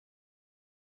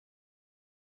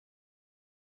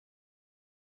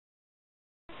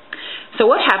So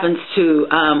what happens to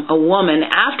a woman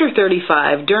after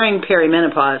 35 during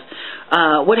perimenopause?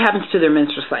 What happens to their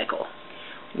menstrual cycle?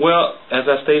 Well, as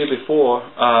I stated before,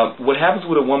 what happens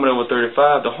with a woman over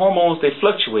 35, the hormones, they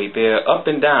fluctuate. They're up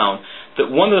and down.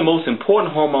 One of the most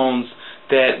important hormones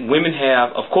that women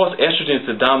have, of course, estrogen is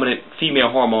the dominant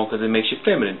female hormone because it makes you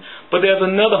feminine. But there's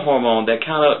another hormone that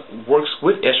kind of works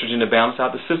with estrogen to balance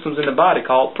out the systems in the body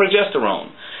called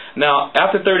progesterone. Now,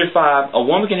 after 35, a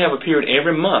woman can have a period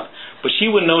every month, but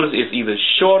she would notice it's either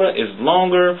shorter, it's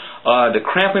longer, the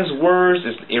cramping's worse,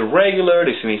 it's irregular,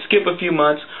 they may skip a few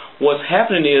months. What's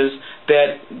happening is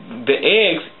that the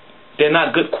eggs, they're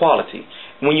not good quality.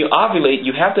 When you ovulate,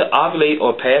 you have to ovulate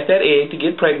or pass that egg to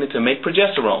get pregnant to make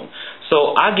progesterone.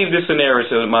 So I give this scenario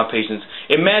to my patients.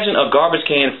 Imagine a garbage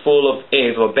can full of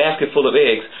eggs or a basket full of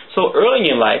eggs. So early in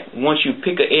your life, once you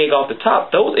pick an egg off the top,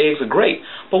 those eggs are great.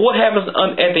 But what happens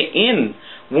at the end?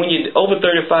 When you're over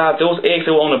 35, those eggs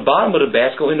that were on the bottom of the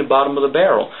basket go in the bottom of the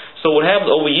barrel. So what happens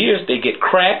over years, they get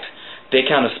cracked. They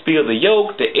kind of spill the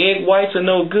yolk, the egg whites are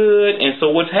no good, and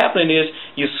so what's happening is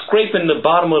you're scraping the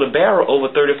bottom of the barrel over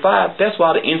 35. That's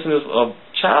why the incidence of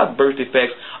childbirth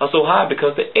defects are so high,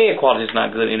 because the egg quality is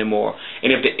not good anymore.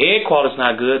 And if the egg quality is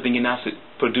not good, then you're not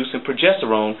producing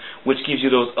progesterone, which gives you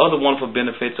those other wonderful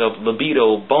benefits of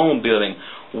libido, bone building,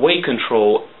 weight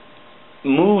control,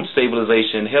 mood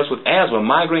stabilization, helps with asthma,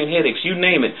 migraine headaches, you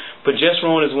name it.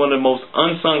 Progesterone is one of the most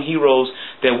unsung heroes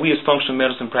that we as functional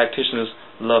medicine practitioners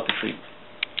love to treat.